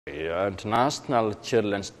The International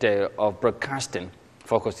Children's Day of Broadcasting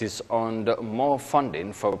focuses on more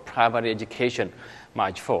funding for primary education.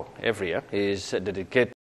 March 4 every year is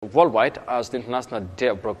dedicated worldwide as the International Day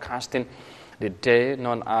of Broadcasting. The day,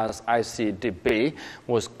 known as ICDB,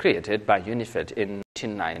 was created by UNIFED in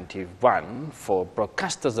 1991 for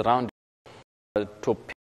broadcasters around the world to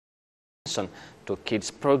pay attention to kids'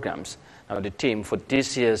 programs. Now, the theme for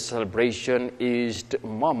this year's celebration is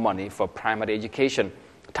more money for primary education.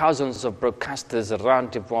 Thousands of broadcasters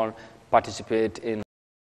around the world participate in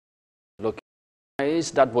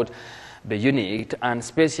ways that would be unique and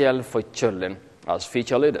special for children as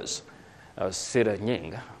future leaders. Sira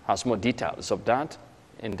Nying has more details of that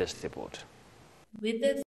in this report. With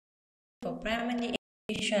the theme for primary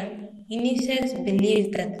education, UNICEF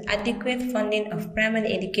believes that adequate funding of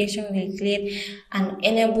primary education will create an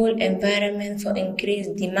enable environment for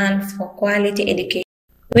increased demand for quality education,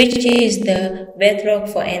 which is the bedrock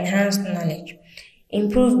for enhanced knowledge,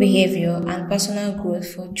 improved behavior, and personal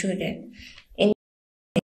growth for children. In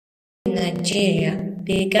Nigeria,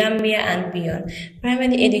 the Gambia, and beyond,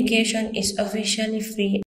 primary education is officially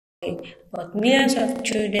free, but millions of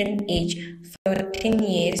children aged 14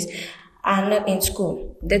 years are not in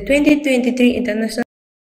school. The 2023 International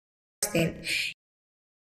Day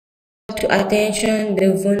to attention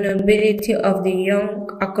the vulnerability of the young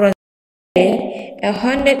across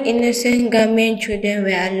 100 innocent Gambian children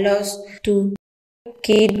were lost to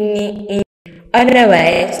kidney injury,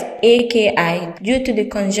 otherwise AKI, due to the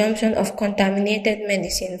consumption of contaminated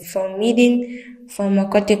medicine from leading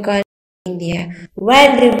pharmaceutical in India.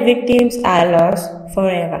 While the victims are lost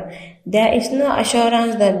forever, there is no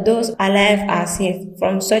assurance that those alive are safe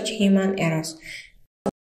from such human errors.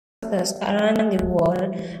 Around the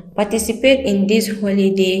world participate in this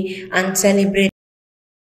holiday and celebrate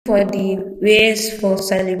for the ways for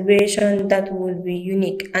celebration that will be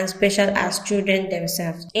unique and special as children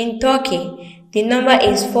themselves. In Turkey, the number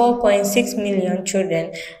is 4.6 million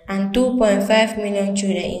children, and 2.5 million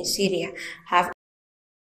children in Syria have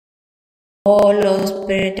all lost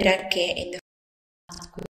parental care in the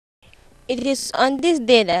school. It is on this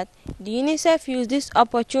day that the UNICEF used this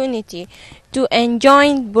opportunity to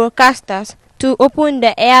enjoin broadcasters to open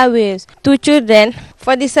the airwaves to children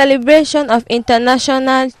for the celebration of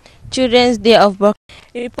International Children's Day of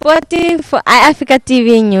Broadcasting. Reporting for Eyeafrica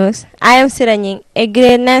TV News, I am Sira Nying, a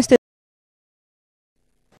grade 9 student.